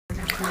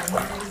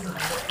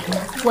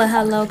Well,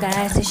 hello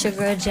guys, it's your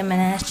girl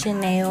Gemini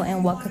Chanel,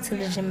 and welcome to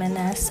the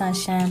Gemini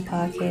Sunshine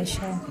Podcast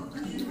Show.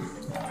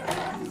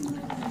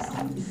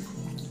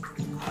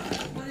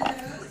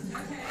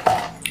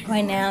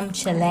 Right now I'm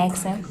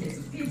chillaxing,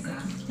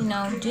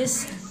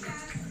 just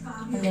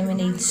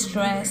eliminate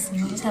stress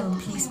and just have a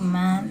peace of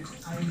mind.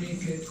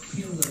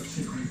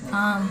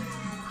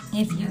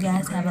 If you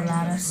guys have a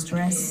lot of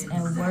stress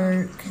at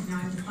work,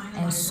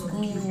 at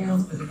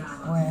school,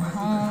 or at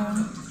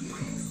home,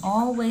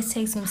 always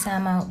take some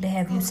time out to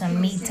have you some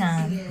me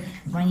time.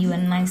 Run you a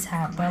nice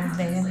hot bubble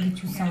bath,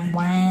 get you some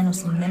wine or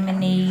some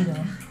lemonade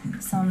or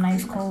some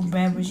nice cold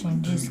beverage,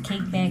 and just kick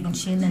back and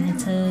chill in the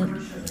tub.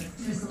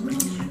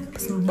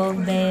 Put some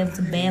bubble baths,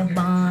 a bath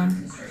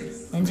bomb,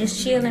 and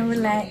just chill and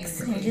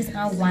relax and just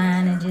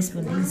unwind and just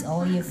release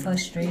all your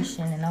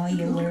frustration and all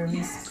your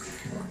worries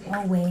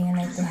away and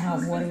let the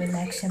hot water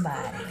relax your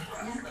body.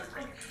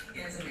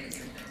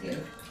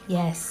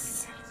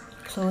 Yes,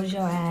 close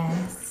your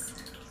eyes.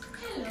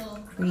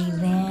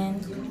 Breathe in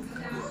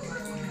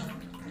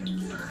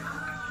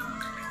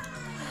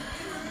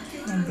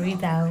and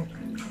breathe out.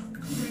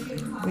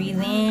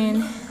 Breathe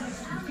in,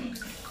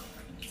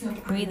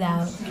 breathe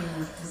out.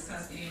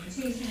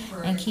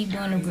 And keep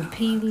doing it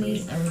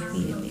repeatedly and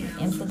repeatedly.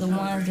 And for the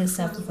ones that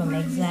suffer from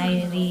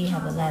anxiety,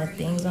 have a lot of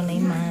things on their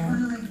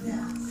mind,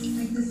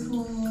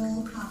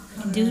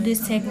 do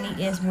this technique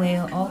as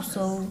well.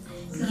 Also,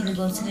 either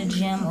go to the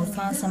gym or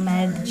find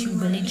somebody that you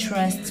really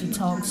trust to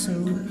talk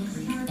to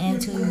and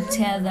to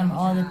tell them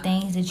all the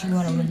things that you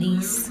want to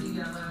release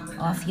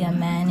off your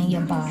mind and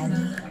your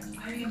body.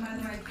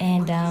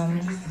 And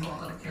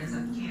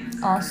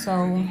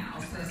also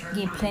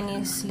get plenty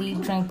of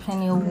sleep, drink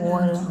plenty of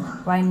water.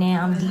 Right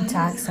now I'm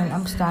detoxing.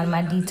 I'm starting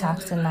my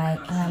detox tonight,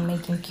 and I'm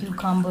making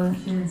cucumber,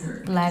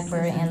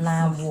 blackberry, and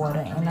lime water.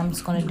 And I'm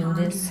just going to do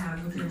this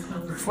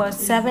for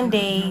 7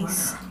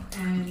 days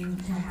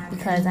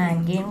because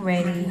I'm getting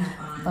ready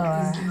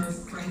for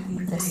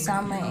the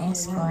summer and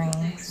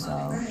spring. So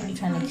I'm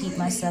trying to keep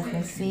myself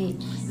in fit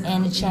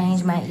and to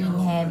change my eating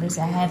habits.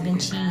 I have been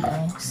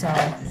cheating, so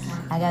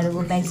I got to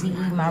go back to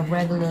eating my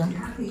regular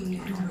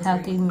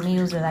healthy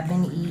meals that I've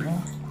been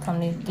eating from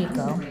the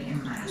get-go.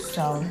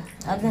 So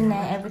other than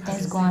that,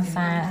 everything's going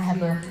fine. I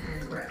have a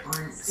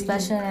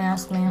special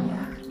announcement.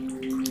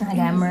 I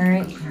got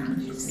married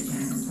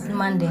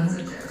Monday.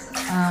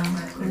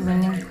 We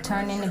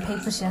turned in the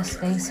papers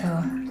yesterday, so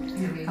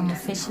I'm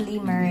officially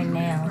married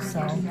now. So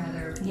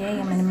yay,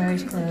 I'm in the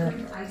marriage club.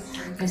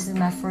 This is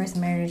my first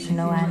marriage.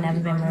 I've never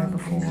been married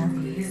before,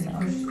 so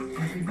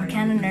I'm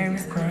kind of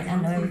nervous, but I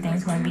know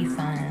everything's gonna be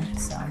fine.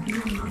 So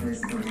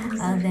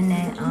other than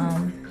that,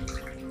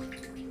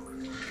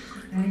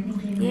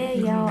 yeah,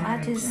 y'all,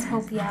 I just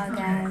hope y'all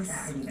guys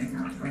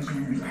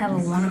have a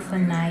wonderful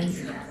night.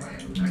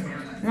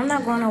 And I'm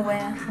not going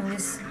nowhere. I'm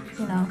just,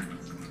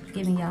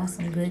 giving y'all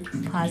some good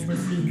positive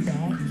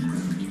feedback.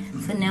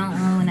 From now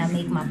on, when I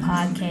make my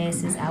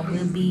podcasts, I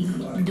will be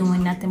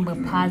doing nothing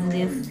but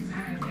positive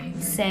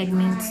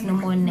segments, no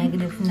more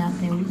negative,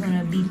 nothing. We're going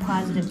to be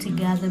positive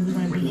together. We're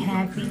going to be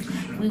happy.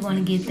 We're going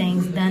to get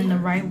things done the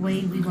right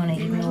way. We're going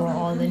to ignore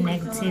all the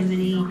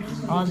negativity,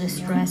 all the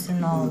stress,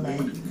 and all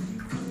that.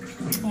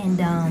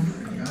 And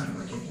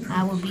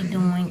I will be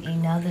doing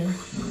another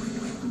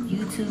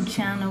YouTube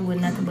channel with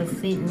nothing but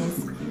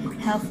fitness,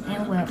 health,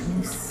 and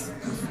wellness.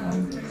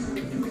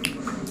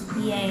 So,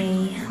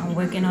 yay, I'm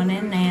working on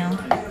that now.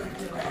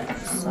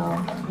 So,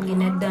 I'm getting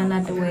that done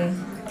out the way.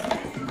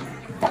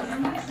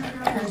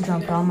 I just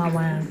dumped all my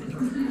wine.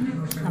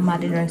 I'm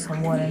about to drink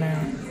some water now.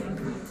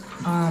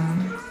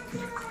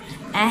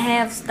 I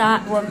have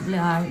started,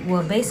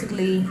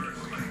 basically,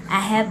 I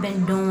have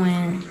been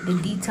doing the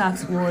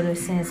detox water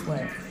since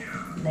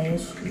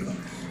last year.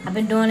 I've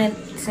been doing it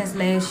since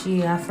last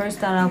year. I first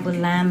started off with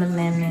lime and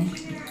lemon,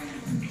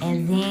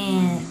 and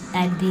then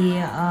I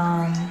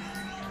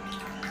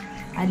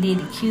did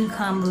the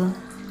cucumber,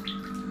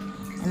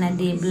 and I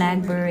did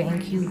blackberry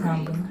and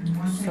cucumber.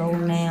 So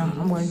now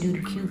I'm gonna do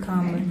the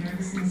cucumber.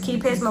 Can you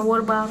pass my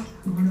water bottle?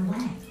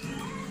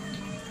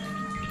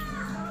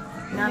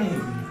 No.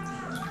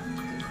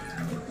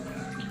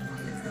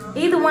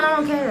 Either one, I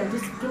don't care.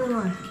 Just give me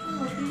one.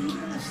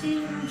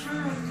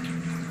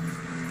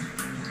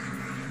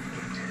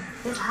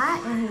 It's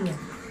hot in here.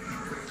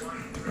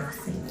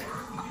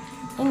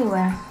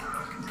 Anyway.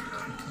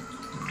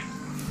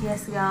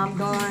 Yes, y'all, I'm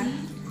doing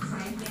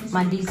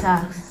my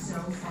detox.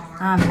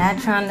 I'm not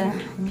trying to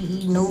be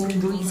eating no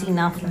greasy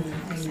nothing.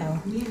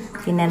 So,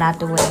 getting that out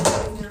the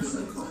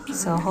way.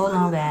 So, hold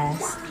on,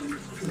 guys.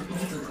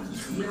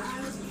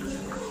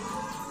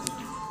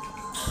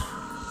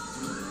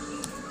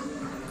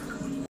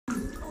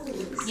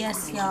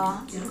 Yes,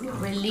 y'all.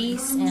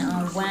 Release and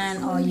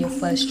unwind all your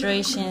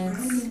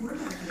frustrations.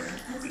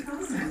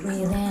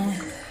 Breathe in.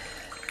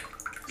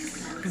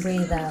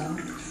 Breathe out.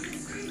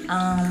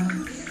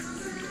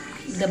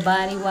 The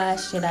body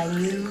wash that I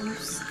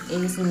use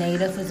is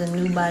Native. It's a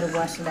new body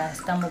wash that I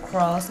stumbled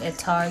across at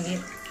Target.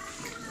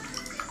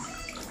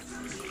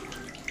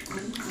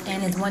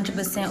 And it's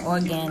 100%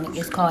 organic.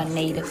 It's called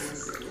Native.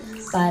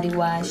 body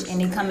wash, and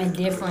they come in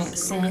different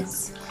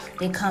scents.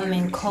 They come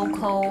in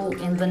cocoa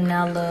and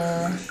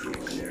vanilla.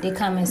 They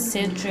come in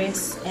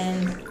citrus,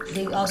 and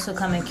they also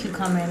come in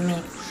cucumber and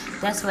mint.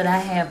 That's what I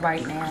have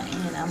right now,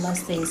 and I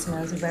must say it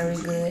smells very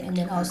good. And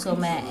then also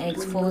my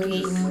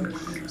exfoliating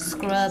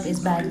scrub is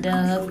by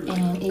Dove,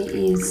 and it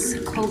is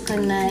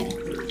coconut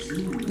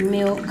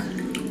milk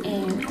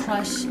and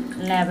crushed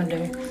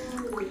lavender.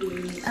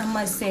 I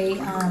must say,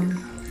 I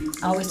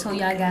always told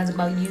y'all guys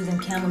about using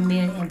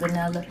chamomile and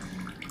vanilla.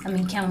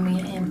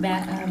 Chamomile and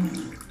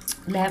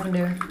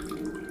lavender.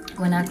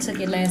 When I took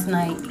it last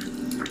night,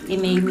 it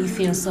made me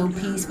feel so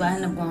peaceful. I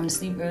ended up going to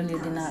sleep earlier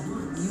than I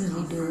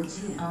usually do.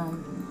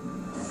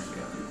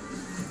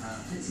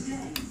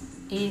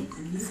 It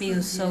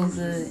feels so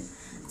good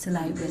to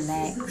like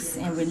relax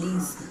and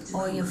release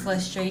all your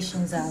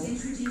frustrations out and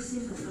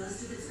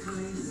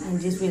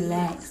just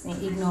relax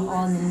and ignore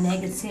all the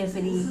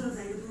negativity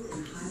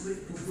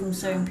from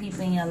certain people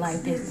in your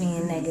life that's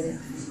being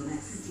negative.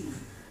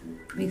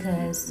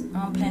 Because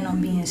I'm planning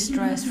on being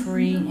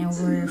stress-free and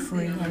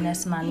worry-free, and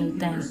that's my new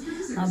thing.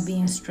 I'm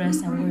being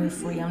stressed and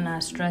worry-free. I'm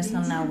not stressed.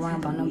 I'm not worrying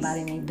about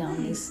nobody and their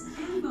dumbness.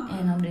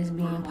 And I'm just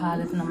being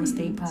positive, and I'm going to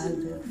stay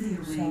positive.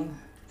 So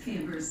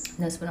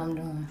that's what I'm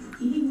doing.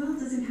 Eating well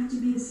doesn't have to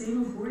be the same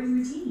old boring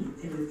routine.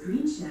 And with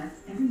Green Chef,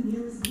 every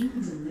meal is new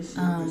and delicious.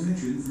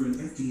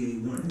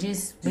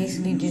 Just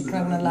basically just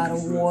drinking a lot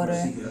of water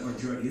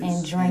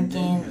and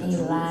drinking a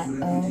lot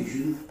of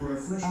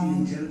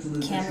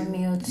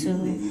chamomile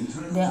too.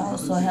 That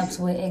also helps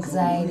with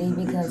anxiety,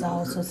 because I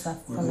also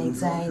suffer from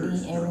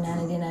anxiety. Every now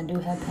and then I do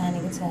have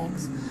panic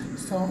attacks.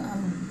 So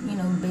I'm,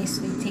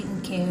 basically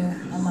taking care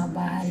of my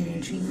body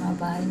and treating my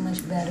body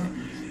much better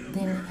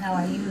than how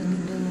I usually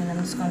do, and I'm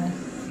just gonna,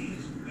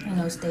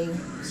 stay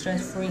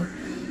stress-free.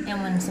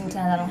 And when sometimes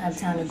I don't have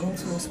time to go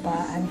to a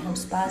spa, I have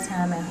spa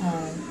time at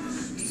home.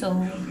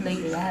 So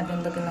lately I have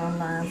been looking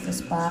online for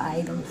spa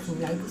items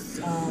from like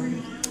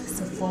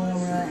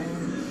Sephora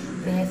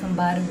and Bath and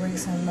Body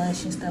Works and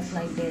Lush and stuff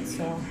like that.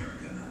 So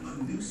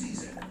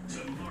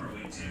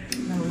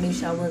I'm gonna make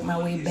sure I work my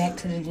way back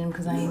to the gym,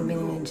 because I ain't been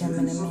in the gym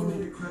in a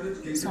minute.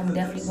 So I'm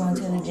definitely going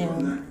to the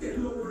gym.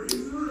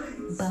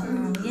 But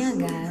yeah,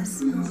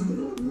 guys,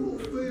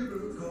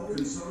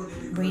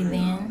 breathe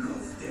in,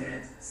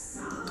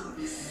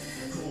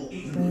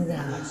 breathe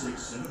out,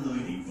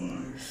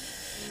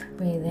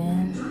 breathe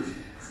in,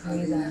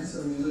 breathe out,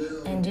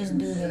 and just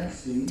do that.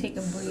 Take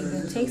a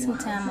breather. Take some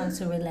time out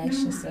to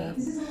relax yourself,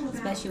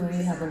 especially when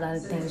you have a lot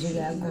of things you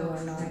got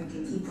going on.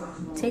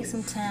 Take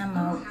some time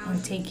out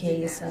and take care of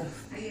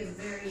yourself.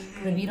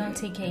 If you don't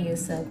take care of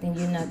yourself, then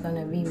you're not going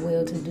to be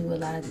well to do a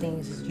lot of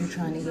things that you're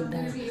trying to get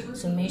done.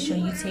 So make sure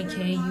you take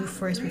care of you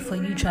first before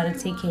you try to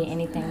take care of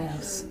anything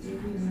else.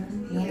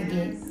 You only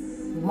get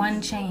one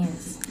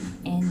chance,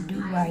 and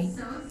do right.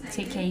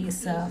 Take care of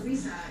yourself.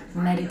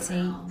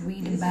 Meditate,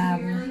 read the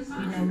Bible,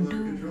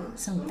 do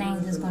some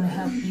things that's going to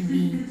help you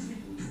be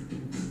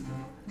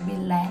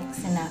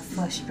relaxed and not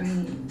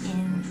frustrated.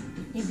 And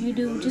if you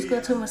do, just go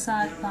to a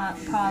massage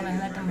parlor and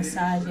let them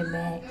massage your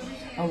back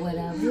or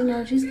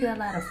whatever. Just get a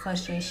lot of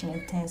frustration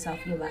and tense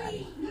off your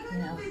body,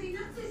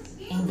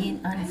 and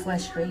get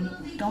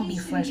unfrustrated. Don't be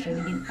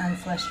frustrated, get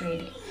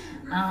unfrustrated.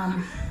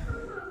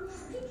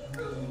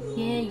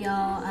 Yeah,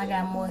 y'all, I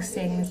got more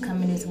segments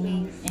coming this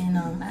week, and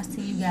I'll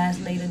see you guys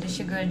later. This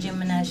your girl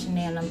Gemini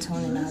Chanel, and I'm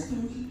tuning out.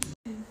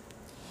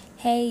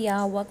 Hey,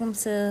 y'all, welcome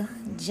to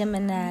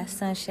Gemini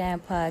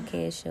Sunshine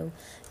Podcast Show.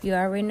 You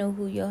already know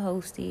who your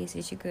host is.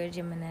 It's your girl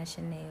Gemini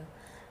Chanel.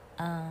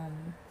 I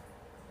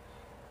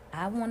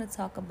want to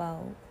talk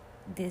about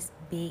this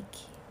big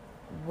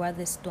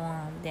weather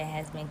storm that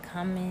has been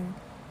coming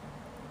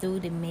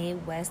through the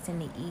Midwest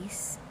and the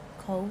East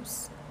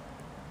Coast,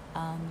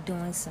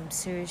 doing some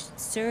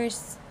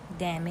serious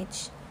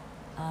damage.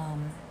 I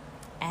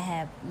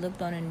have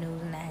looked on the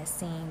news and I have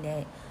seen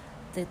that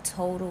the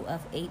total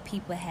of 8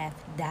 people have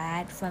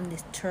died from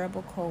this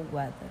terrible cold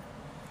weather.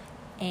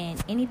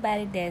 And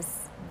anybody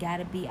that's got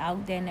to be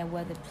out there in that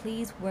weather,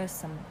 please wear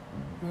some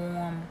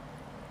warm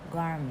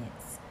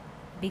garments,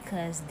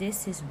 because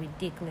this is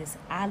ridiculous.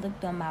 I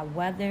looked on my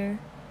weather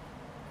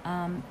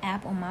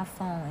app on my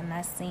phone, and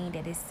I seen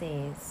that it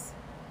says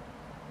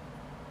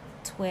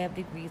 12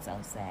 degrees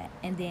outside.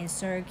 And then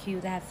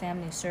Syracuse, I have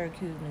family in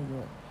Syracuse, New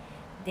York.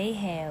 They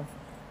have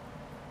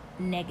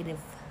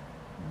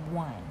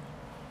 -1.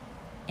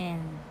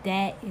 And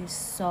that is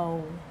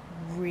so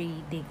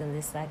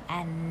ridiculous. Like,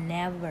 I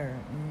never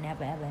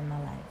ever in my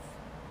life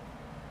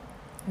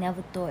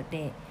never thought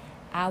that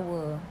I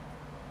would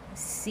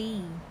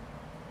see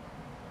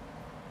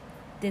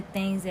the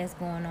things that's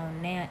going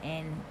on now.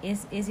 And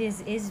it's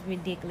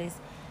ridiculous,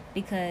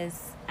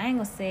 because I ain't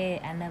gonna say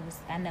it, I never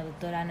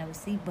thought I'd never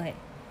see, but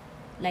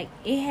like,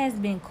 it has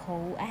been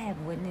cold. I have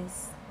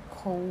witnessed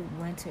cold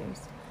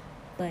winters,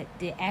 but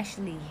to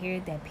actually hear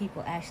that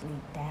people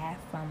actually die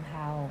from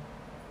how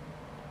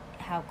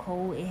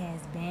cold it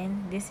has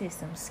been, this is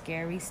some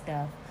scary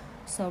stuff.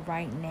 So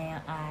right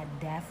now, I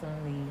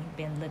definitely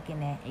been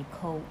looking at a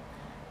coat.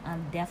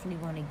 I'm definitely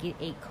going to get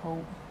a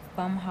coat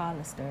from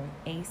Hollister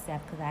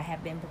ASAP because I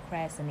have been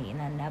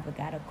procrastinating. I never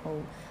got a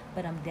coat,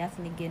 but I'm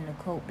definitely getting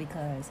a coat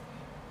because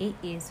it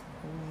is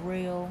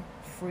real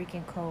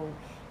freaking cold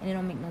and it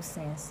don't make no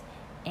sense.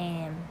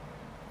 And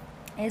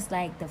it's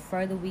like the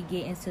further we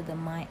get into the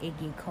month, it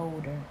get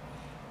colder.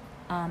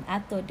 I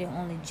thought that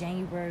only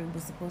January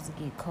was supposed to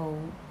get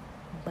cold,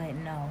 but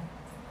no.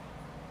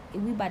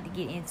 We about to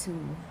get into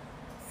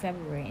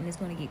February and it's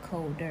going to get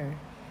colder.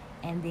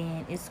 And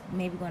then it's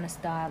maybe going to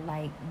start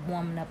like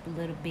warming up a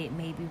little bit,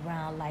 maybe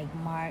around like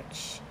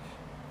March,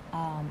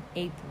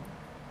 April.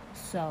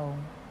 So,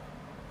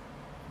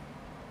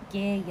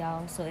 yeah,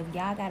 y'all. So if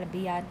y'all got to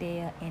be out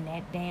there in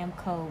that damn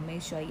cold,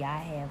 make sure y'all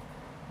have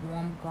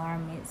warm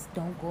garments.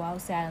 Don't go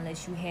outside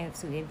unless you have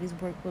to. If it's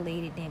work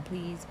related, then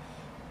please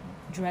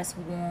dress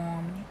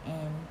warm.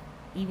 And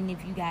even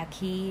if you got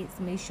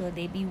kids, make sure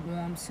they be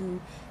warm too.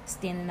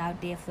 Standing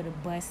out there for the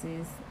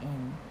buses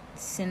and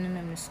sending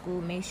them to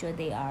school, make sure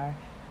they are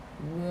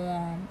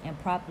warm and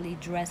properly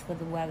dressed for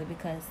the weather,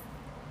 because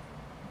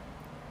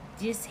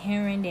just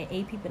hearing that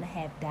 8 people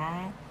have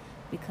died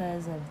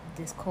because of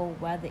this cold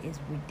weather is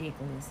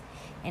ridiculous.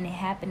 And it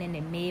happened in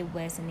the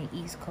Midwest and the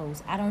East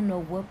Coast. I don't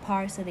know what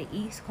parts of the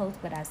East Coast,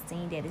 but I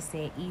seen that it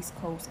said East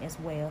Coast as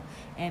well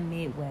and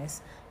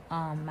Midwest.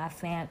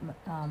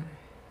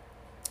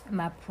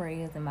 My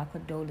prayers and my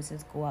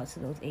condolences go out to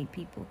those 8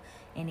 people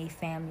and their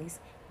families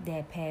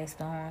that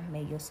passed on.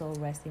 May your soul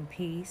rest in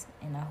peace,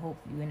 and I hope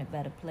you're in a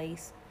better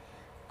place.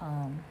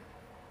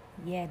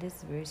 Yeah, this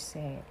is very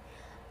sad.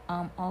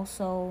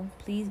 Also,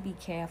 please be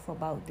careful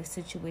about the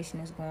situation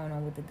that's going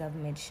on with the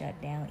government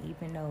shutdown,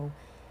 even though,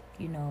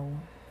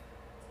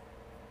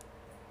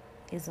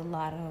 there's a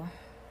lot of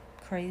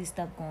crazy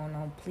stuff going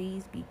on.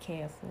 Please be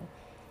careful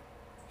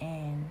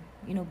and,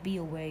 be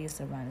aware of your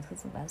surroundings,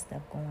 because there's a lot of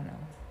stuff going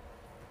on.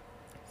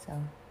 So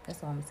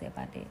that's all I'm going to say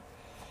about that.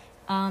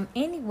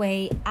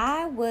 Anyway,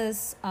 I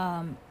was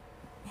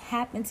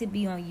happened to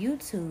be on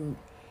YouTube,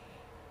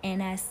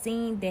 and I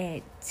seen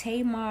that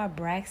Tamar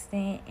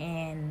Braxton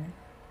and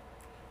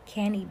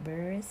Kandi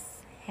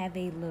Burruss have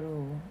a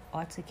little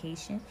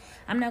altercation.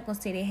 I'm not going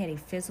to say they had a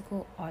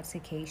physical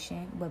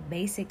altercation, but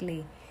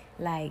basically,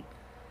 like,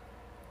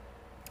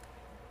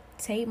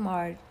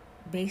 Tamar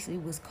basically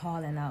was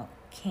calling out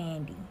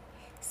Kandi,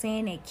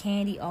 saying that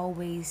Kandi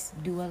always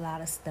do a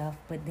lot of stuff,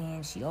 but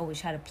then she always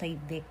try to play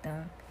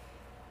victim.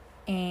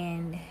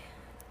 And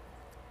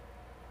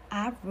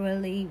I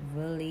really,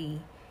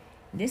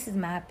 this is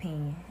my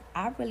opinion,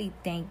 I really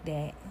think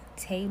that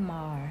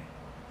Tamar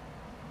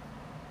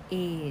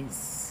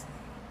is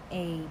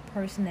a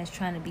person that's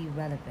trying to be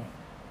relevant.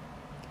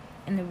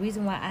 And the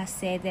reason why I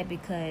said that,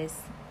 because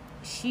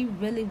she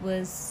really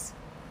was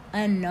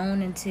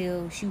unknown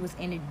until she was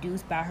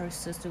introduced by her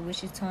sister,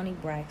 which is Toni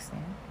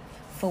Braxton,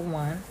 for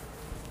one.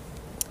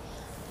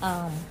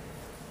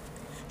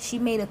 She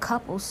made a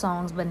couple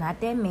songs, but not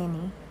that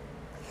many.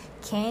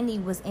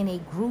 Kandi was in a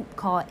group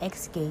called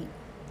Xscape.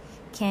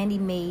 Kandi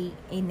made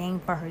a name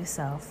for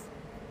herself.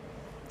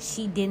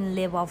 She didn't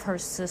live off her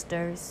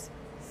sister's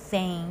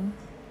fame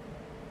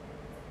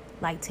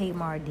like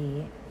Tamar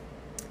did.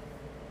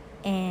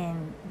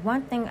 And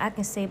one thing I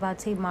can say about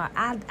Tamar,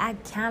 I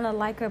kind of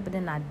like her, but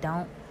then I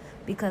don't.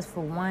 Because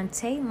for one,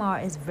 Tamar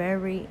is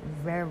very,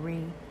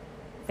 very,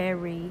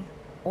 very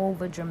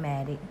over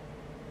dramatic.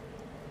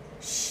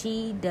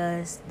 She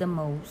does the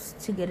most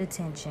to get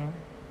attention.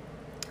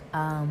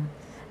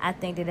 I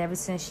think that ever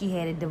since she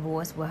had a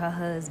divorce with her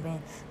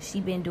husband, she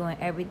been doing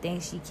everything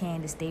she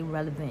can to stay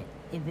relevant.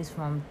 If it's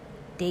from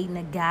dating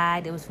a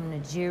guy that was from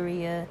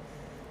Nigeria,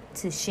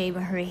 to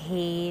shaving her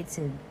head,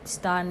 to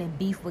starting a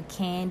beef with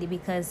Kandi,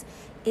 because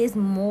it's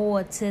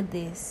more to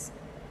this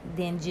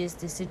than just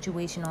the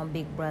situation on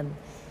Big Brother.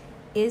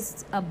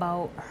 It's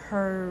about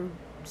her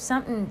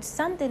something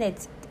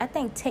that I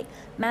think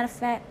matter of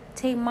fact,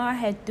 Tamar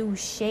had threw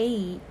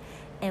shade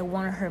at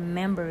one of her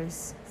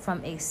members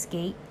from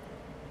Xscape.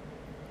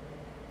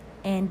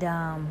 And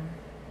I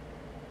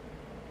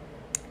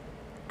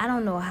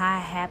don't know how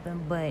it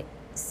happened, but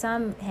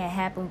some had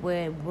happened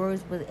where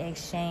words were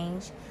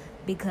exchanged,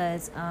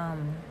 because I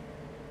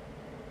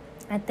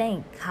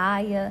think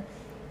Kaya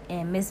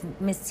and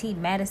Miss T.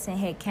 Madison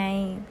had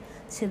came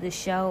to the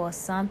show or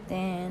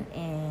something,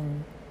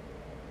 and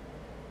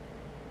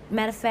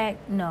matter of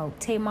fact, no,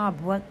 Tamar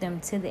brought them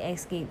to the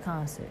Xscape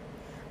concert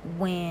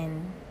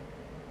when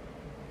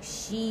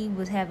she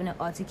was having an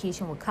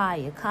altercation with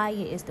Kaya.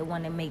 Kaya is the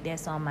one that made that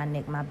song My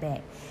Neck, My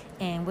Back.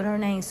 And with her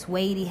name,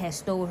 Swae had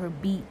stole her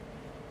beat,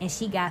 and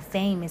she got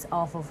famous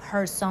off of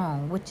her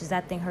song, which is,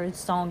 I think her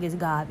song is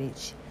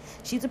garbage.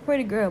 She's a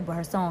pretty girl, but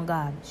her song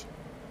garbage.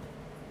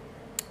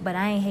 But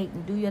I ain't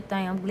hating. Do your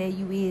thing. I'm glad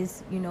you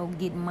is,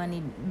 getting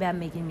money by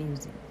making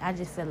music. I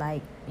just feel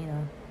like,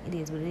 it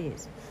is what it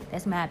is.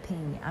 That's my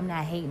opinion. I'm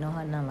not hating on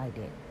her, nothing like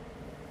that.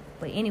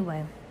 But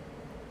anyway,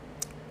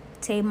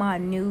 Tamar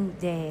knew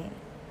that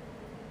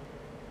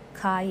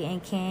Kaya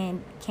and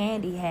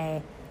Kandi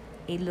had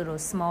a little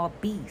small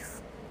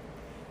beef.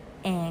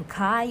 And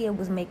Kaya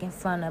was making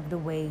fun of the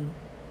way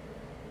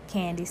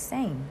Kandi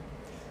sang.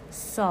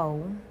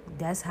 So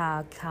that's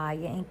how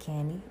Kaya and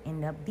Kandi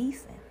end up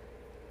beefing.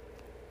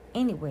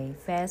 Anyway,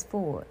 fast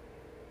forward.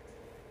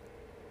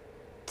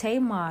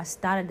 Tamar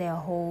started that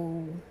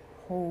whole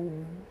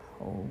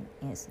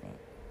incident.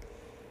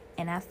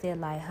 And I feel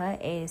like her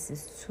ass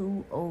is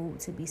too old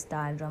to be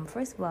starting drama.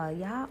 First of all,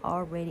 y'all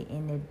already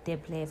in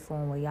that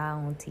platform where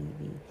y'all on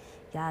TV.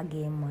 Y'all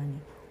getting money.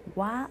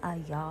 Why are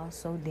y'all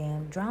so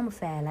damn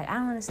drama-fied? Like, I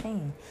don't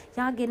understand.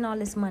 Y'all getting all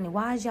this money.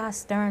 Why is y'all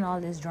stirring all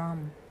this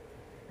drama?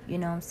 You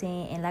know what I'm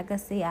saying? And like I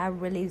said, I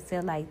really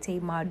feel like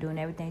Tamar doing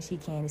everything she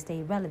can to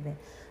stay relevant.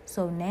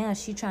 So now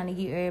she trying to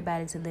get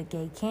everybody to look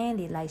at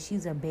Kandi like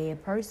she's a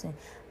bad person.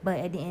 But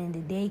at the end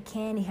of the day,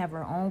 Kandi have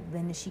her own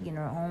business. She getting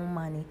her own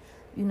money.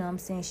 You know what I'm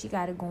saying? She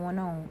got it going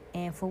on.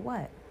 And for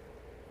what?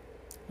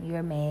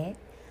 You're mad.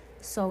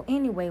 So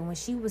anyway, when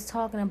she was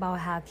talking about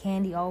how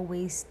Kandi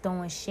always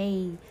throwing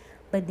shade,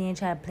 but then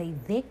try to play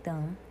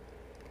victim,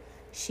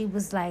 she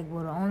was like,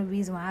 well, the only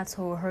reason why I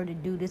told her to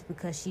do this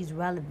because she's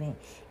relevant.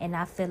 And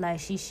I feel like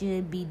she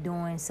should be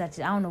doing such,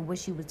 I don't know what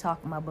she was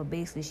talking about, but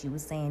basically she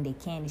was saying that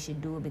Kandi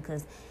should do it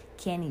because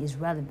Kandi is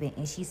relevant.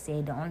 And she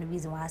said the only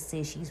reason why I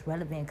said she's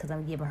relevant because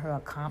I'm giving her a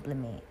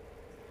compliment.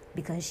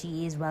 Because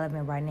she is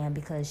relevant right now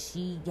because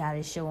she got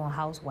a show on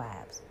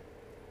Housewives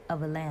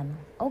of Atlanta.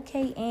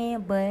 Okay,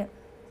 and but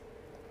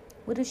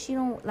what if she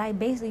don't, like,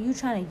 basically you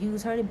trying to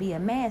use her to be a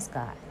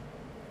mascot.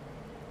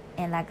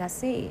 And like I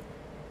said,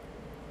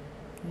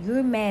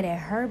 you're mad at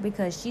her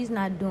because she's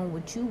not doing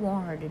what you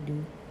want her to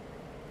do.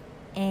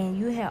 And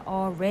you had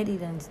already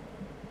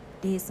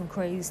did some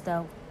crazy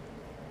stuff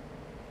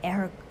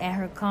at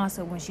her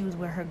concert when she was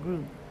with her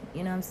group.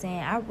 You know what I'm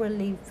saying? I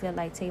really feel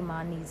like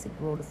Tamar needs to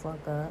grow the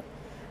fuck up.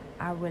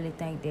 I really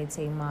think that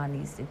Tamar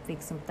needs to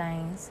fix some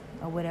things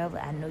or whatever.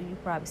 I know you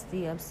probably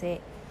still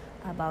upset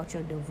about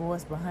your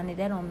divorce, but honey,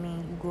 that don't mean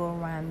you go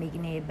around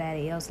making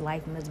everybody else's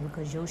life miserable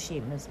because your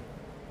shit miserable.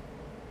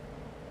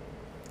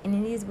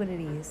 And it is what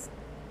it is.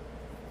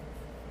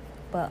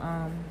 But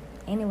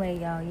anyway,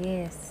 y'all,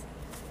 yes,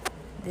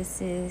 this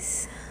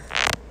is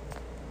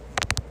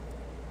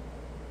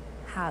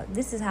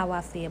how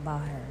I feel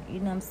about her. You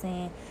know what I'm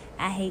saying?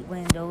 I hate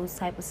when those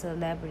type of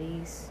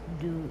celebrities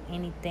do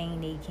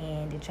anything they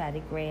can to try to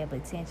grab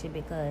attention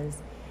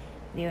because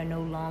they're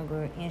no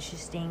longer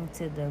interesting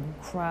to the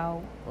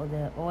crowd or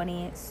the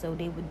audience. So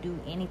they would do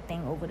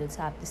anything over the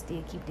top to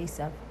still keep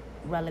themselves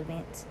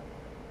relevant.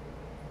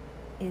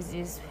 It's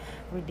just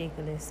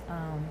ridiculous.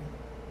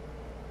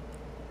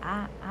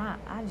 I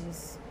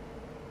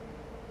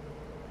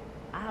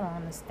don't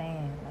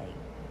understand. Like,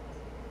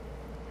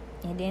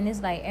 and then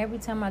it's like every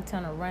time I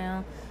turn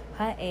around,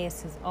 her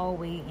ass is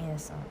always in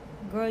something.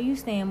 Girl, you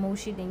saying more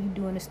shit than you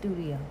do in the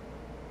studio.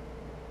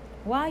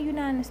 Why are you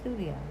not in the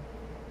studio?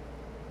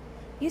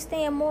 You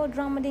staying more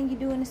drama than you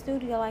do in the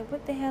studio. Like,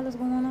 what the hell is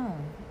going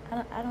on?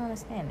 I don't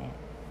understand that.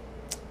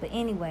 But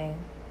anyway,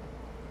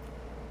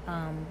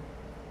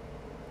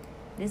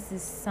 this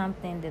is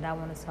something that I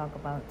want to talk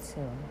about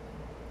too.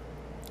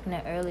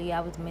 Now, earlier I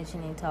was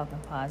mentioning talking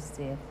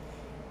positive,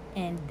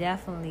 and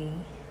definitely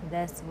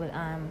that's what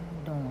I'm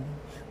doing.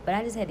 But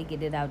I just had to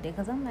get it out there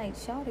because I'm like,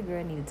 shawty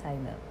girl need to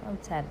tighten up. I'm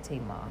tired of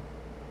Tamar.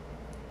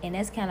 And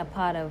that's kind of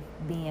part of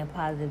being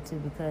positive too,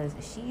 because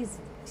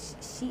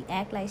she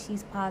act like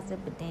she's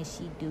positive, but then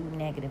she do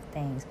negative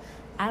things.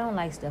 I don't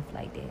like stuff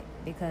like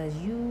that because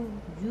you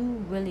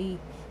really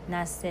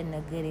not setting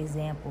a good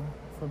example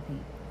for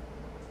people.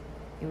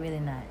 You're really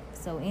not.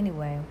 So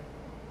anyway,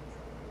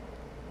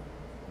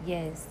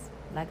 yes,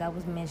 like I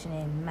was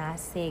mentioning, my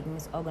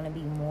segments are going to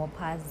be more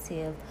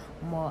positive,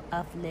 more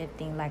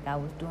uplifting like I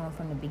was doing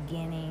from the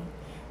beginning.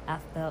 I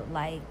felt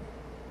like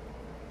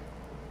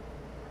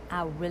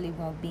I really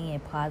won't be in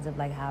positive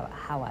like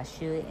how I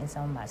should in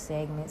some of my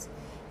segments.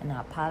 And I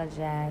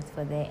apologize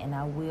for that, and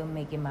I will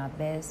make it my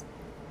best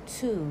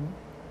to...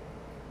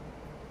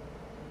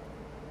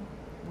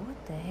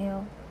 What the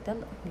hell?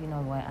 You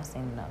know what? I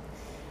said enough.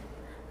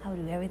 I will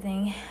do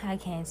everything I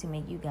can to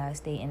make you guys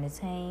stay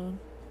entertained.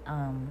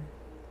 I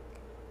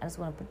just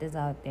want to put this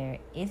out there.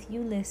 If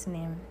you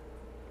listening,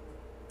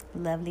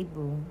 lovely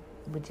boo,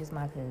 which is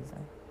my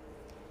cousin,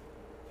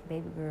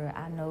 baby girl,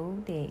 I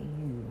know that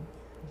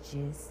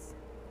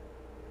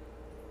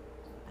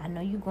I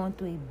know you going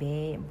through a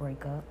bad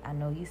breakup. I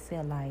know you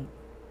feel like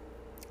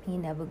you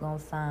never gonna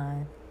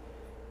find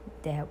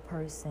that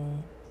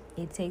person.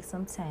 It takes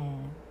some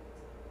time.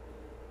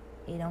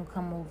 It don't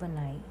come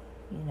overnight,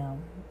 you know,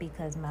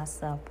 because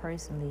myself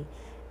personally,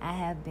 I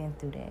have been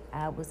through that.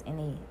 I was in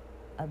a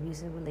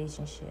abusive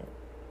relationship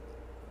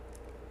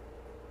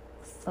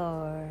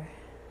for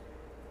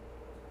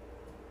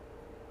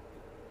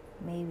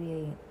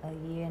maybe a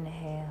year and a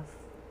half.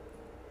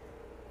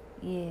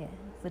 Yeah,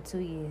 for 2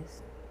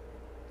 years.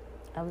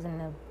 I was in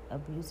an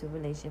abusive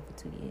relationship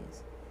for 2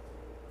 years.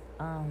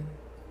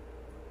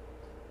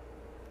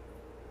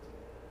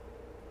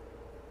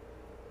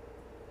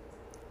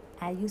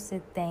 I used to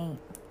think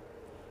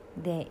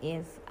that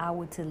if I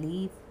were to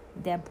leave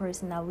that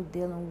person I was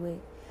dealing with,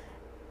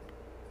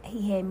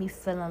 he had me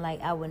feeling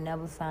like I would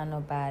never find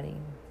nobody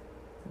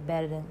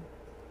better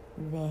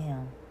than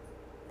him.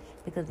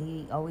 Because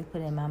he always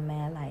put in my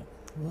mind, like,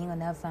 you ain't gonna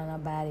never find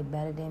nobody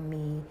better than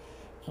me.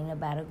 Ain't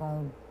nobody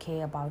gonna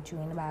care about you.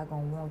 Ain't nobody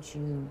gonna want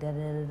you. Da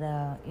da da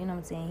da. You know what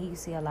I'm saying? He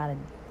used to say a lot of,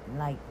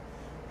 like,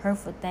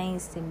 hurtful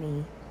things to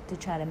me to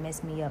try to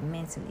mess me up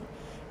mentally.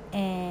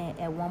 And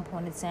at one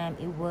point in time,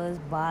 it was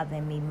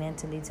bothering me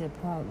mentally to the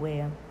point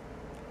where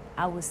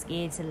I was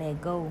scared to let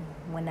go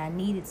when I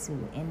needed to.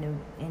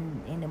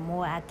 And the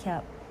more I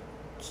kept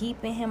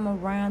keeping him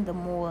around, the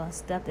more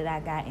stuff that I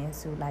got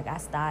into. Like, I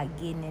started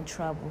getting in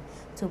trouble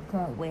to a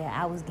point where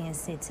I was getting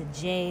sent to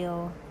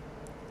jail.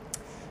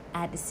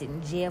 I had to sit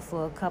in jail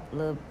for a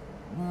couple of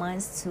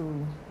months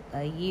to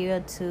a year or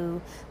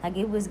two. Like,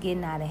 it was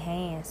getting out of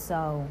hand.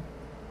 So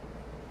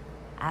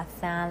I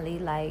finally,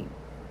 like,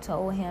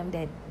 told him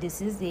that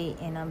this is it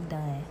and I'm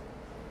done.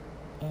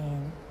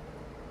 And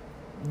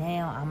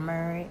now I'm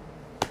married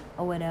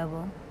or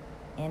whatever.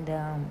 And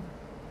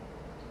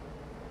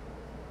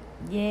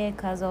yeah,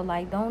 cause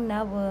like, don't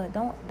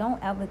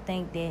ever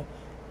think that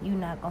you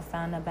not gonna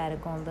find nobody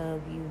gonna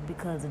love you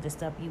because of the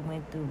stuff you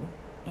went through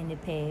in the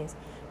past.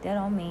 That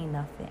don't mean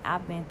nothing.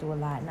 I've been through a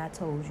lot, and I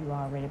told you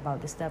already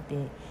about the stuff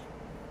that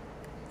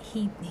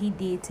he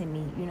did to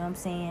me. You know what I'm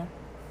saying?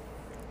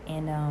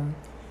 And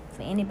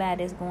for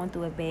anybody that's going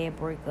through a bad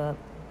breakup,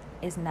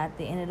 it's not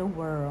the end of the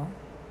world.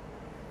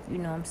 You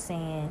know what I'm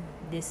saying?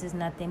 This is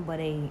nothing but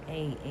a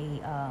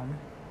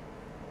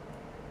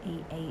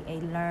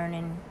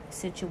learning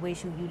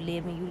situation. You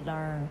live and you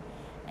learn,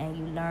 and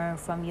you learn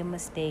from your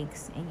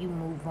mistakes, and you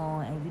move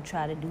on, and you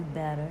try to do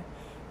better.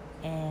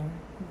 And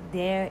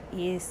there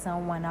is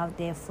someone out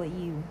there for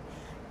you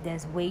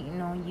that's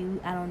waiting on you.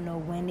 I don't know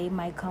when they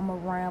might come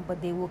around,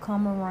 but they will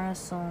come around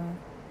soon.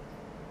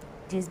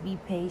 Just be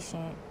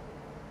patient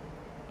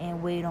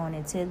and wait on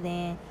it. Till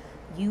then,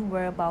 you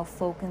worry about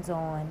focusing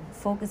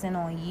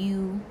on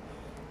you,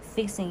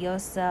 fixing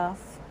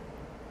yourself,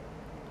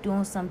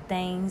 doing some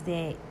things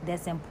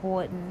that's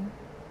important.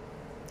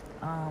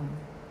 You know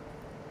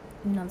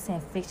what I'm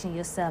saying? Fixing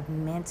yourself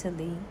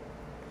mentally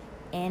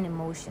and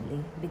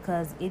emotionally,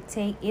 because it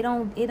takes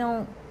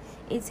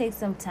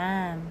some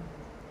time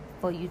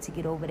for you to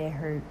get over that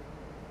hurt.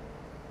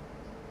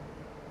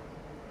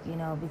 You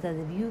know, because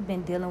if you've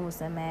been dealing with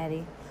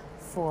somebody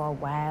for a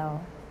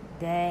while,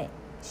 that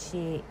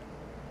shit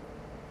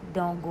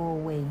don't go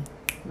away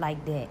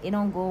like that. It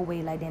don't go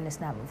away like that in the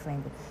snap of a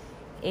finger.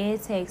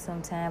 It takes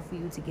some time for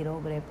you to get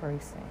over that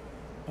person.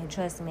 And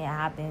trust me,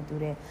 I've been through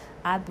that.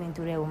 I've been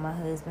through that with my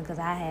husband, because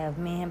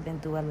me and him been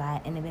through a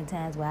lot. And there been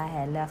times where I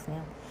had left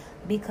him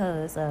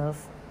because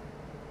of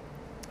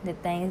the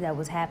things that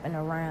was happening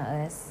around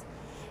us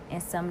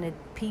and some of the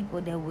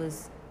people that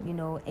was,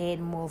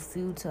 adding more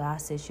fuel to our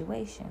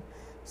situation.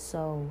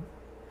 So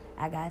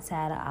I got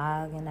tired of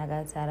arguing. I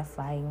got tired of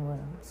fighting with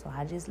him. So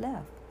I just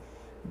left.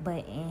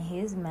 But in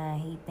his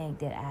mind, he think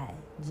that I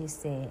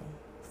just said,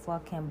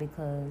 fuck him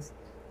because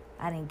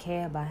I didn't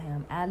care about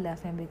him. I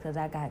left him because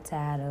I got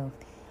tired of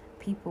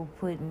people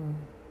putting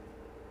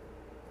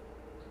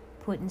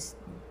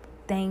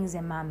things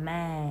in my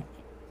mind,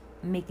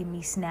 making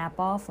me snap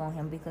off on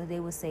him, because they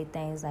would say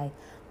things like,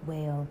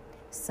 well,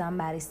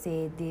 somebody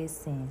said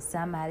this and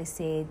somebody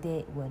said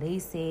that. Well, they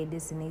said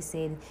this and they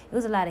said it. It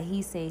was a lot of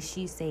he say,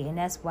 she say, and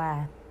that's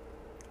why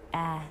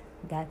I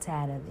got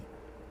tired of it.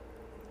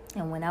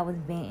 And when I was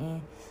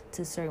venting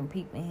to certain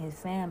people in his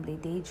family,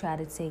 they tried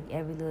to take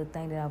every little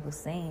thing that I was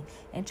saying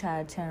and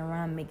try to turn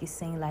around and make it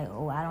seem like,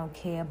 oh, I don't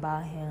care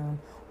about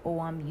him,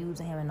 or I'm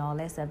using him and all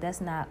that stuff.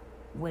 That's not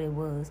what it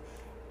was.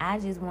 I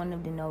just want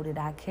them to know that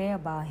I care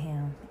about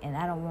him, and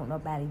I don't want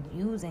nobody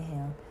using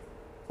him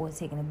or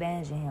taking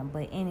advantage of him.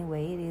 But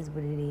anyway, it is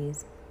what it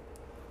is.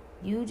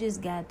 You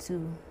just got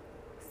to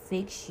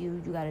fix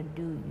you. You got to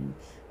do you.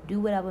 Do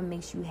whatever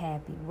makes you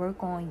happy.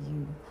 Work on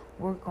you.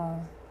 Work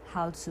on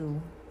how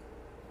to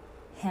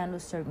handle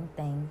certain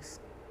things.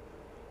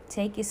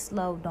 Take it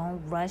slow.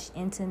 Don't rush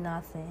into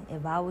nothing.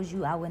 If I was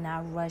you, I would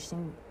not rush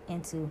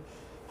into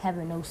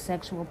having no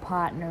sexual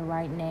partner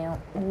right now,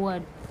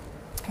 or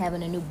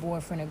having a new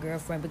boyfriend or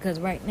girlfriend, because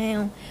right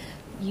now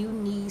you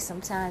need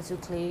some time to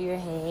clear your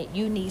head.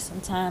 You need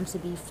some time to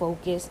be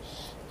focused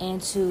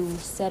and to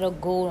set a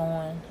goal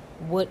on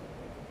what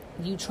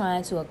you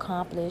trying to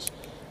accomplish.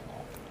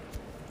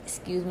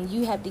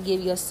 You have to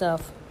give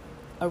yourself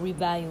a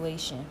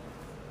revaluation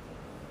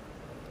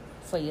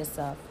for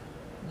yourself.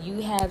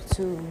 You have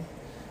to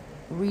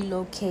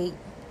relocate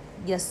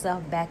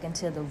yourself back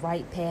into the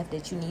right path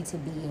that you need to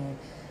be in.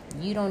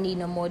 You don't need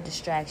no more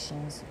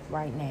distractions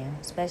right now,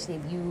 especially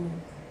if you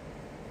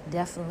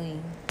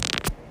definitely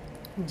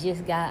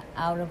just got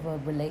out of a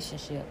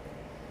relationship.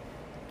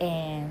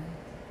 And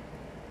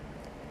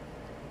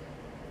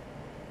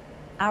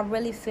I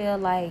really feel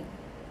like,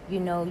 you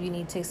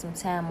need to take some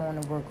time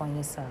on to work on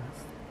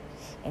yourself.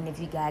 And if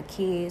you got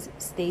kids,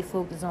 stay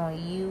focused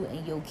on you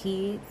and your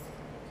kids,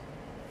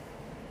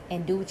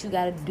 and do what you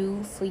got to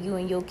do for you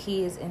and your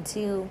kids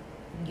until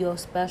your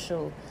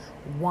special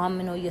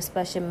woman or your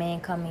special man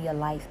come in your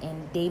life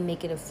and they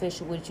make it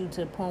official with you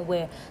to the point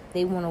where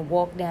they want to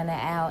walk down the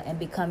aisle and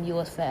become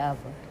yours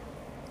forever.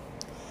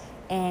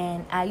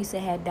 And I used to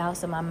have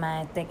doubts in my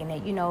mind thinking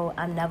that,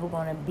 I'm never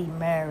going to be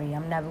married.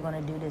 I'm never going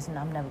to do this and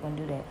I'm never going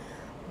to do that.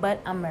 But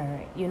I'm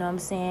married. You know what I'm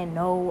saying?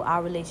 No,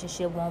 our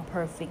relationship wasn't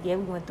perfect. Yeah,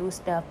 we went through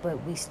stuff,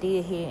 but we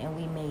still here and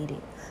we made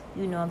it.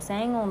 You know what I'm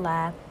saying? I ain't gonna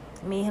lie.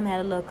 Me and him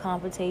had a little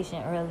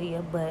confrontation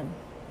earlier, but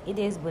it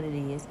is what it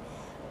is.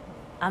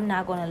 I'm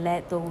not going to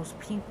let those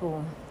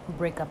people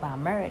break up our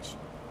marriage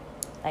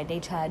like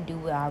they tried to do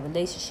with our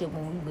relationship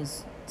when we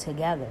was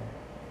together.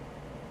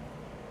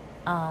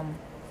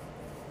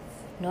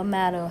 No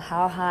matter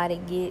how hard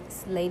it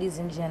gets, ladies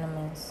and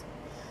gentlemen,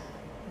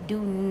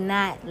 do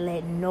not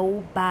let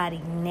nobody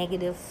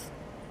negative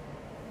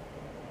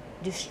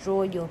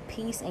destroy your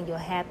peace and your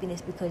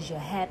happiness, because your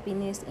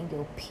happiness and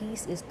your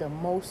peace is the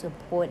most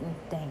important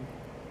thing.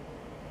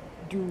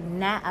 Do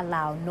not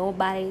allow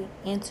nobody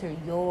enter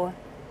your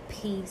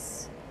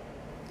peace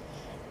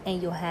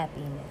and your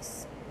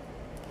happiness.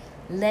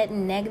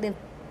 Letting negative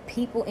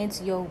people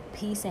into your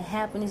peace and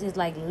happiness is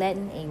like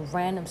letting a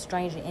random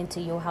stranger into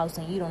your house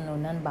and you don't know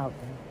nothing about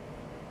them.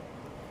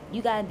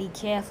 You gotta be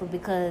careful,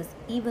 because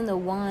even the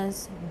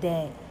ones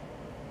that's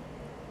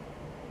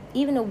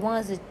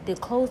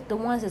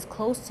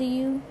close to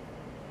you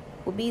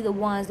will be the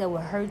ones that will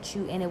hurt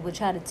you, and it will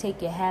try to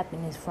take your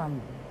happiness from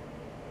you.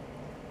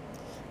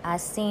 I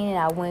seen it,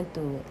 I went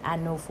through it. I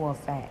know for a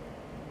fact.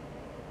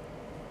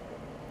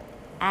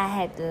 I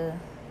had to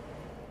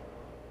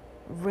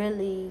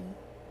really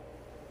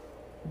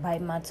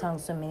bite my tongue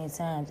so many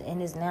times,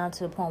 and it's now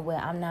to the point where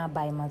I'm not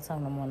biting my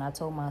tongue no more. And I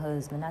told my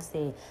husband, I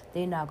said,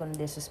 they're not going to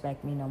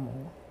disrespect me no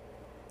more.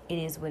 It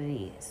is what it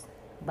is.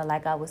 But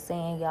like I was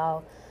saying,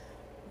 y'all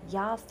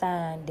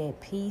find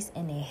that peace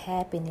and that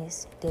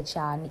happiness that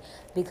y'all need,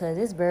 because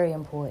it's very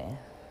important.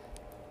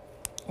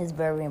 It's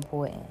very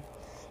important.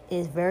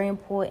 It's very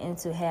important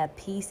to have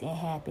peace and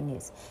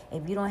happiness.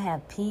 If you don't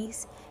have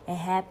peace and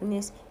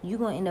happiness, you're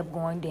going to end up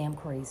going damn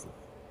crazy.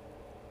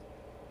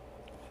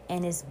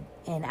 And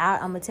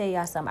I'm going to tell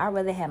y'all something. I'd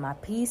rather have my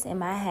peace and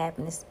my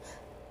happiness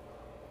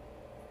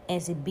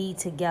and to be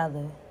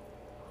together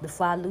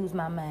before I lose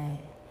my mind.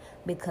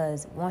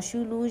 Because once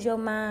you lose your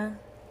mind,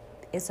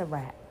 it's a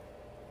wrap.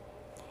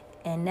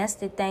 And that's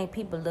the thing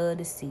people love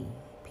to see.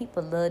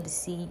 People love to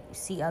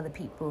see other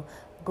people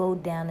go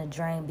down the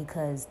drain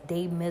because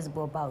they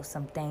miserable about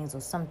some things, or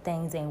some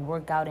things ain't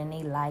work out in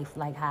their life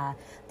like how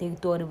they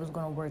thought it was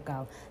going to work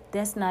out.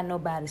 That's not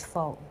nobody's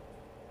fault,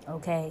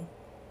 okay?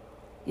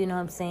 You know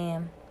what I'm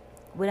saying?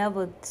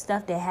 Whatever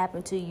stuff that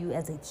happened to you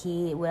as a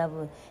kid,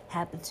 whatever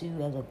happened to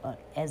you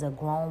as a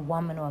grown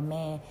woman or a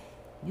man,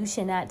 you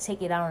should not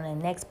take it out on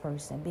the next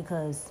person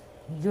because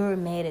you're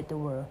mad at the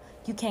world.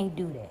 You can't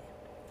do that.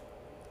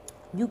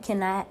 You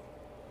cannot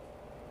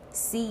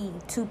see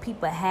two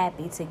people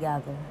happy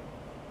together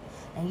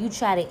and you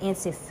try to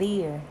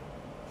interfere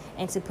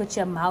and to put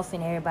your mouth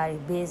in everybody's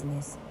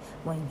business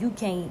when you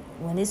can't,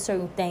 when there's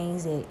certain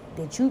things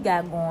that you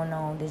got going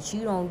on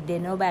that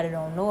nobody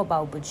don't know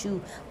about, but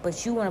you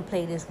want to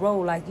play this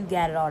role like you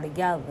got it all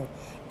together,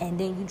 and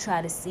then you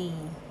try to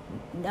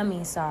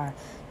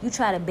you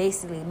try to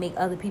basically make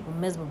other people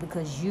miserable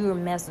because you're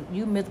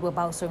miserable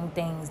about certain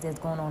things that's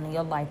going on in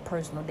your life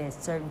personal that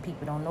certain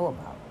people don't know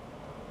about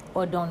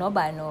or don't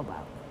nobody know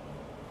about.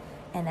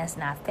 And that's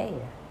not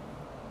fair.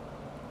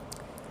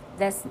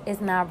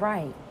 It's not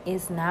right.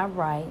 It's not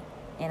right.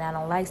 And I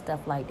don't like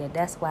stuff like that.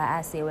 That's why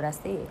I said what I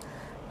said.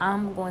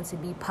 I'm going to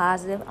be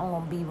positive. I'm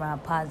going to be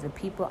around positive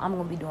people. I'm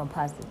going to be doing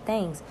positive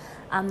things.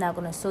 I'm not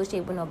going to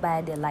associate with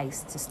nobody that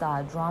likes to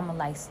start drama,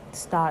 likes to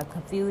start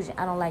confusion.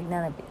 I don't like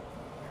none of it.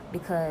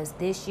 Because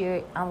this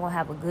year, I'm going to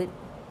have a good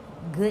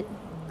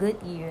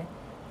year.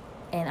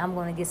 And I'm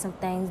going to get some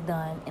things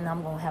done. And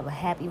I'm going to have a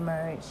happy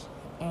marriage.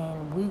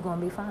 And we're going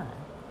to be fine.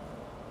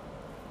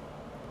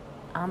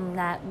 I'm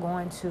not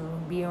going to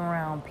be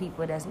around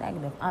people that's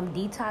negative. I'm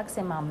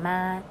detoxing my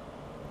mind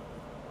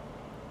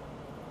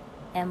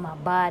and my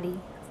body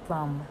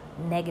from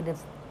negative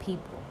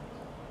people.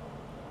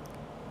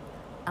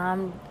 I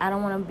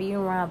don't want to be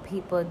around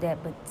people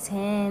that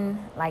pretend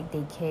like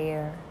they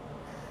care.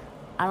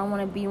 I don't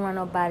want to be around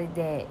nobody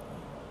that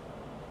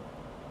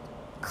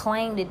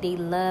claim that they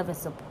love and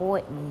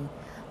support me,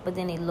 but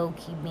then they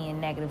low-key being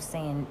negative,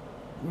 saying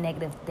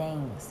negative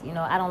things.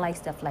 I don't like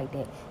stuff like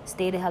that.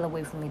 Stay the hell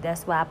away from me.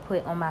 That's why I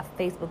put on my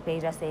Facebook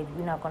page, I said, if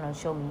you're not going to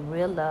show me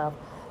real love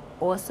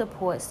or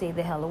support, stay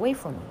the hell away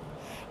from me.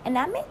 And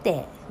I meant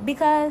that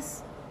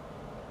because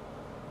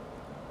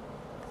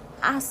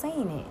I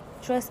seen it.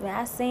 Trust me,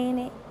 I seen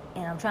it,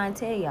 and I'm trying to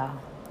tell y'all.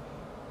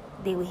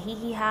 They would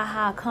hee ha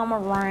ha come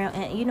around,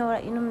 and you know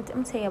what? I'm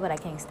gonna tell you what I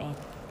can't stand.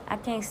 I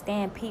can't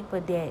stand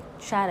people that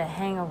try to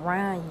hang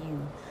around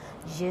you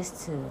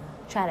just to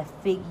try to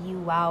figure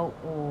you out,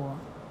 or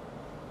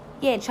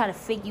try to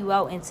figure you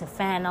out and to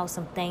find out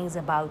some things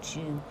about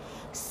you.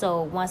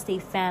 So once they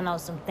find out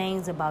some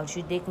things about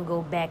you, they can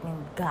go back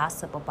and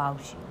gossip about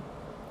you.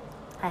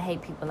 I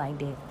hate people like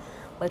that.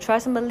 But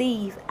trust and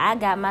believe, I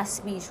got my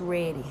speech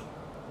ready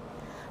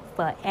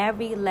for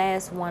every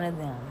last one of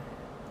them.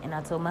 And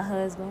I told my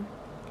husband,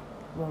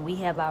 when we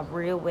have our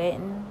real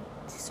wedding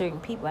certain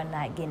people are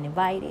not getting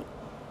invited.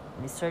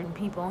 And there's certain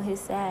people on his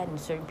side and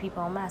certain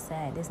people on my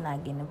side that's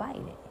not getting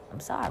invited. I'm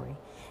sorry.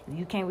 If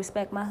you can't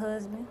respect my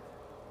husband,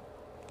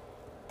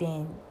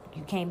 then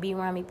you can't be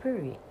around me,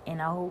 period.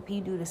 And I hope he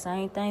do the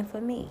same thing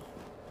for me.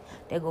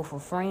 They go for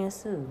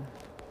friends too.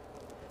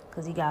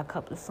 Because he got a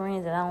couple of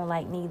friends that I don't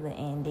like neither.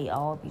 And they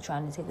all be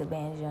trying to take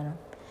advantage of him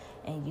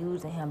and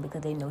using him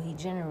because they know he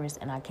generous.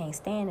 And I can't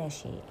stand that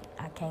shit.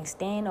 I can't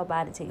stand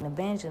nobody taking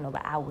advantage of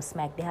nobody. I will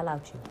smack the hell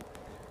out you.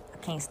 I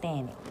can't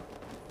stand it.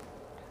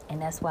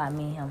 And that's why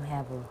me and him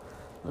have a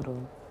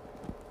little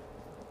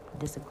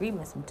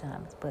disagreement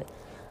sometimes. But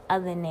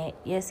other than that,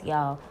 yes,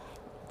 y'all,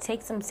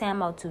 take some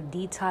time out to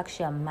detox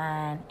your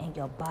mind and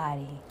your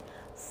body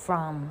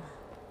from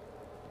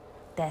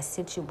that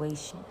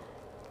situation,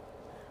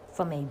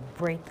 from a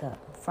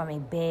breakup, from a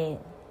bad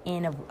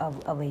end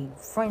of a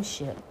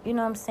friendship. You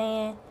know what I'm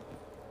saying?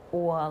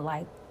 Or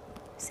like,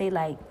 say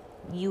like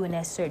you and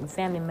that certain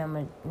family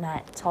member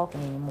not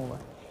talking anymore.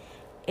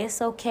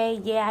 It's okay.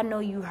 Yeah, I know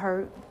you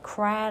hurt.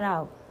 Cry it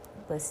out.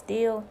 But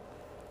still,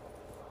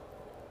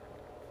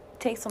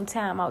 take some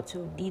time out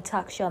to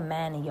detox your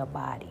mind and your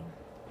body.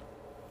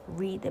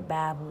 Read the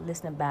Bible.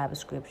 Listen to Bible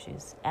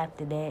scriptures.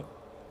 After that,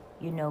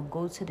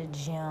 go to the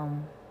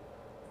gym.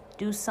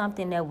 Do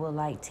something that will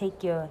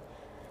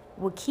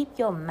will keep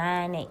your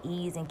mind at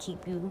ease and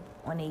keep you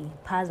on a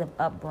positive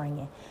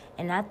upbringing.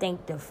 And I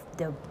think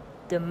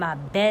my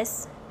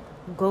best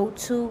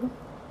go-to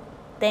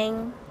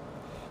thing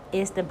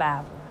is the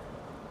Bible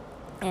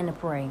and to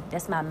pray.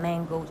 That's my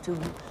main go-to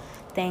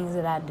things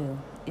that I do,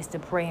 is to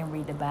pray and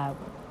read the Bible.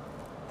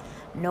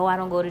 No, I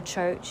don't go to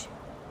church.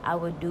 I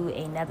will do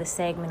another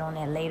segment on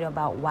that later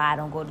about why I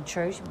don't go to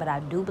church, but I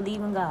do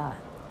believe in God.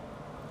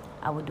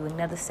 I will do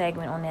another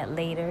segment on that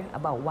later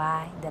about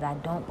why that I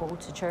don't go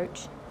to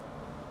church.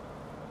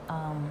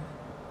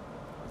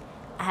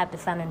 I have to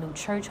find a new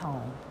church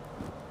home.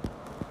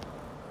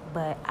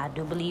 But I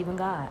do believe in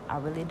God. I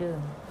really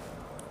do.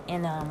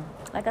 And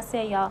like I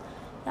said, y'all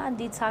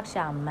detox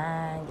y'all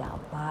mind, y'all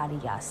body,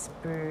 y'all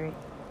spirit.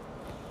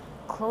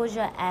 Close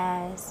your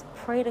eyes.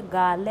 Pray to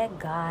God. Let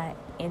God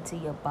into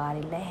your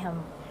body. Let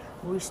him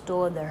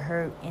restore the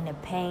hurt and the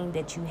pain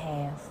that you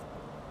have.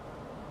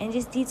 And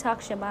just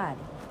detox your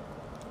body.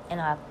 And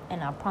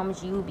I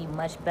promise you will be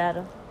much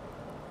better.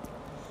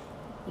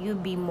 You'll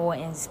be more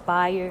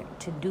inspired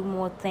to do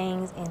more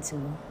things and to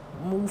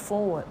move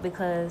forward,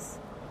 because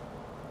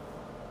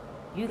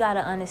you got to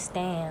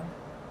understand,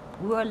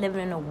 we're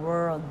living in a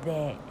world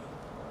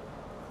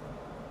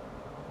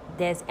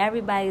that's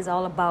everybody's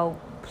all about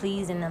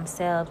pleasing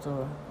themselves,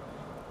 or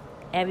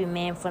every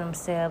man for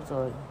themselves,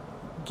 or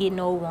getting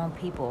over on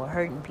people or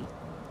hurting people.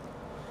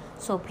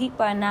 So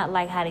people are not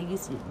like how they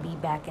used to be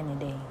back in the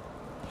day.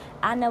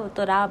 I never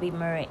thought I'd be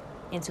married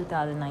in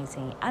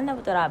 2019. I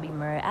never thought I'd be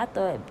married. I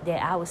thought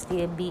that I would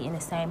still be in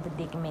the same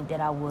predicament that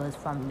I was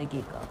from the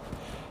get-go.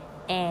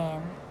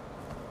 And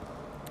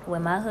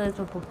when my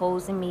husband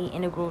proposed to me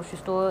in the grocery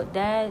store,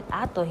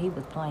 I thought he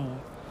was playing.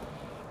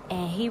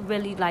 And he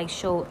really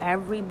showed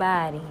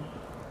everybody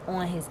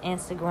on his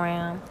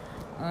Instagram,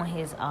 on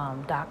his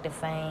Dr.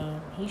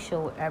 Fame. He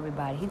showed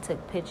everybody. He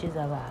took pictures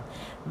of our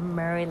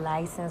marriage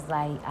license,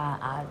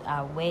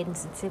 our wedding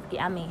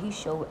certificate. I mean, he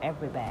showed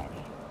everybody.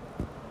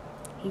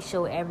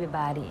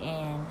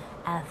 And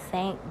I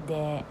think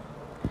that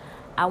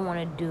I want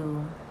to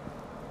do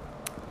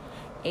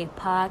a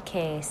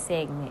podcast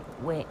segment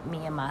with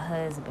me and my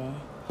husband.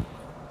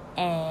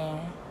 And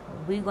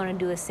we're going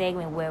to do a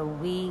segment where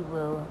we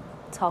will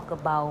talk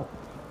about,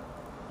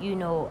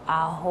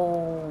 our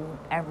whole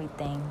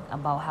everything,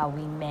 about how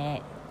we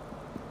met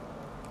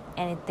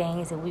and the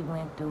things that we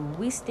went through.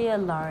 We still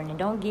learning.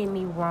 Don't get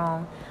me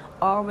wrong.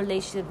 All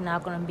relationships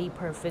not going to be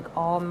perfect.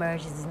 All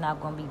marriages is not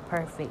going to be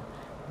perfect.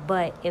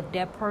 But if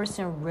that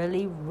person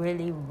really,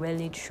 really,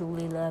 really,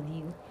 truly love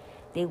you,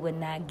 they would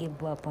not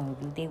give up on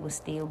you. They will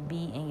still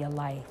be in your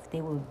life.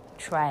 They will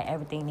try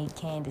everything they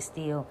can to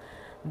still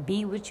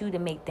be with you to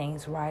make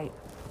things right.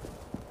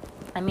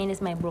 I mean,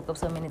 this man broke up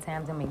so many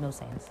times, it make no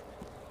sense.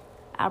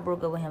 I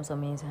broke up with him so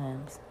many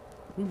times.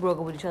 We broke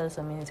up with each other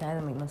so many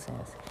times, it make no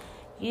sense.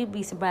 You'd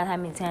be surprised how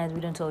many times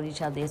we done told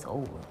each other it's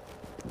over.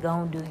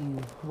 Go and do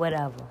you,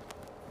 whatever.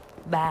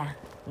 Bye,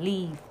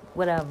 leave,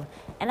 whatever.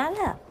 And I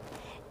left.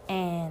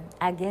 And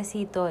I guess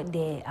he thought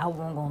that I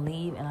wasn't going to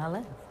leave, and I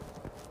left.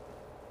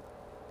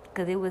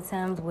 Because there were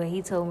times where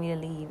he told me to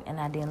leave,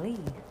 and I didn't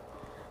leave.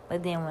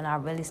 But then when I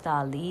really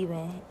started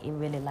leaving, it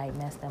really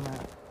messed him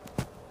up.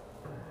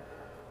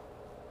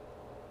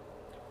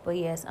 But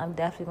yes, I'm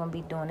definitely going to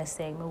be doing a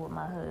segment with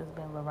my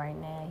husband, but right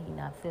now he's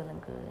not feeling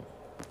good.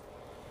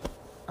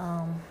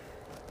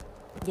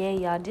 Yeah,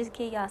 y'all, just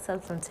give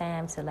yourself some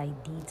time to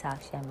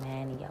detox your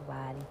mind and your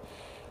body.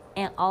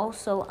 And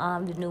also,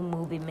 the new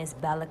movie Miss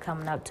Bella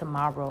coming out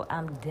tomorrow.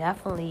 I'm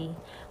definitely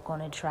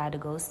gonna try to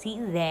go see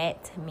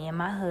that. Me and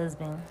my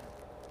husband.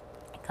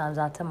 It comes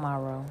out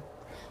tomorrow.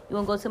 You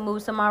wanna go to the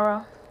movies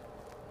tomorrow?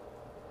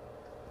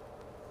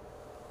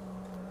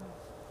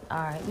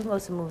 Alright, we can go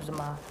to the movies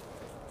tomorrow.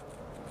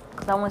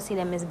 Cause I wanna see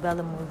that Miss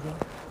Bella movie.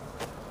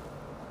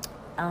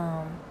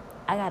 I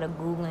gotta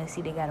Google and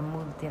see they gotta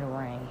move it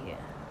around here.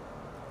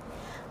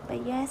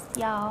 But yes,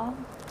 y'all.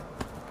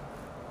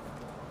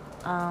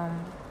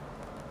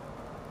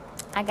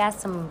 I got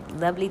some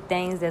lovely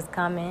things that's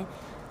coming.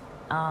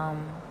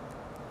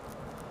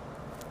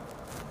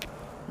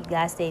 You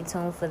guys stay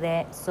tuned for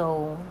that.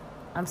 So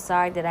I'm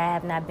sorry that I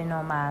have not been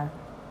on my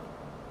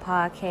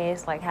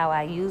podcast like how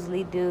I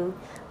usually do,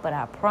 but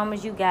I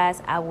promise you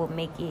guys I will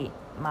make it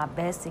my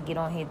best to get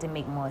on here to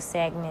make more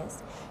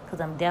segments, because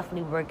I'm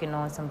definitely working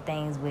on some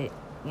things with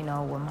with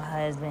my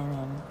husband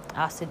and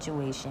our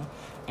situation,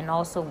 and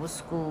also with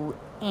school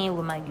and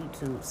with my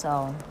YouTube.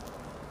 So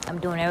I'm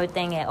doing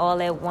everything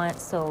all at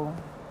once. So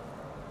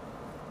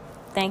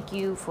thank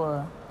you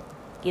for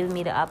giving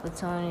me the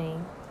opportunity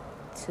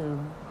to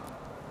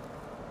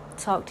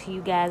talk to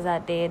you guys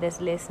out there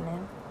that's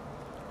listening.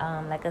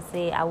 Like I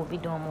said, I will be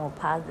doing more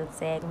positive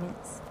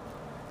segments.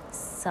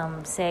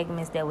 Some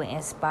segments that will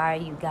inspire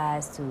you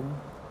guys to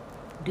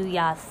do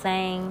y'all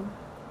thing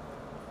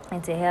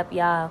and to help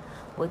y'all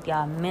with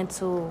y'all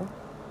mental,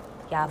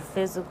 y'all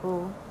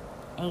physical,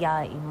 and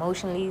y'all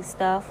emotionally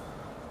stuff.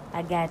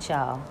 I got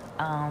y'all.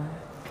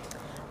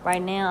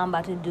 Right now, I'm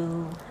about to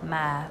do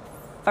my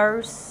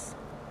first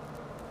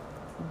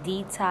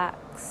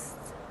detox.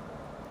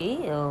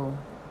 Ew.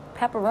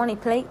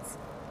 Pepperoni plates?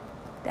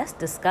 That's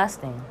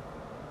disgusting.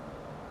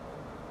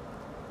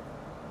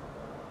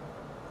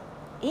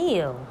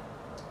 Ew.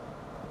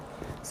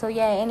 So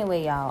yeah,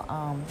 anyway,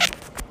 y'all,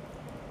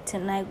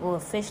 tonight will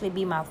officially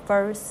be my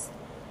first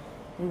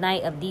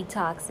night of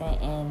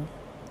detoxing in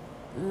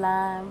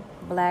lime,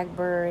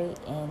 blackberry,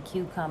 and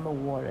cucumber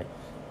water.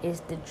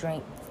 Is the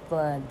drink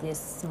for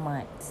this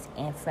month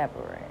in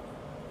February.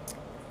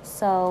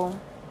 So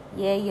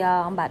yeah,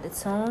 y'all, I'm about to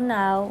tune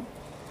out.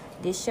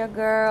 This your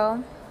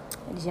girl,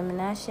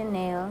 Gemini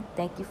Chanel.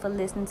 Thank you for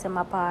listening to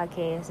my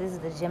podcast. This is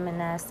the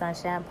Gemini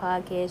Sunshine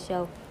Podcast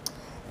Show,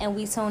 and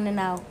we tuning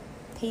out.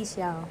 Peace,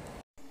 y'all.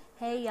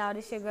 Hey, y'all,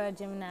 this your girl,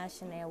 Gemini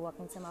Chanel.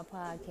 Welcome to my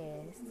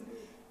podcast.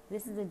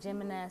 This is the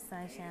Gemini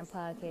Sunshine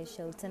Podcast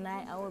Show.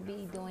 Tonight, I will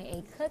be doing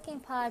a cooking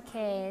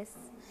podcast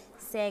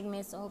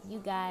segment, so I hope you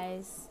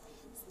guys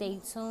stay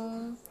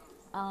tuned.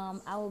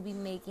 I will be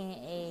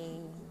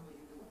making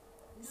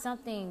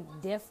something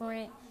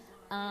different.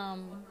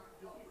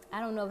 I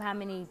don't know how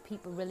many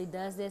people really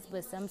does this,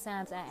 but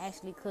sometimes I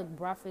actually cook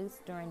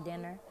breakfast during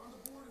dinner.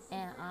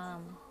 And,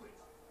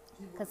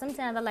 because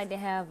sometimes I like to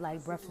have,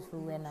 like, breakfast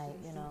food at night,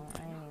 I ain't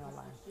even gonna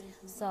lie.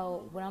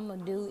 So what I'm going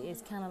to do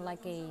is kind of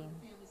like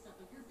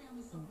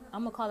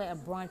I'm going to call it a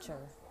bruncher,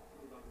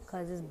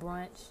 because it's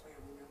brunch,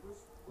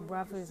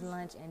 breakfast,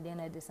 lunch, and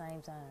dinner at the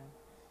same time.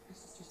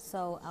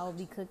 So I will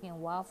be cooking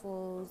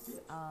waffles,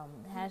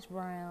 hash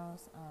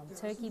browns,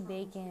 turkey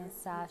bacon,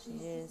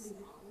 sausages,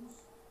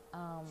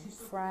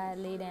 fried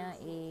lay down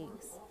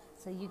eggs.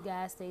 So you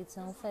guys stay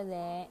tuned for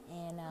that.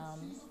 And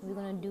we're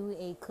going to do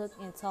a cook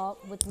and talk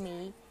with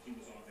me.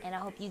 And I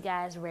hope you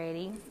guys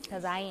ready,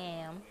 because I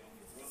am.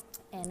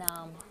 And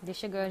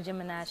this your girl,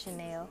 Gemini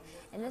Chanel.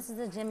 And this is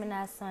the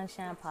Gemini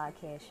Sunshine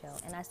Podcast Show.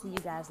 And I see you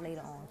guys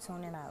later on.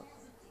 Tuning out.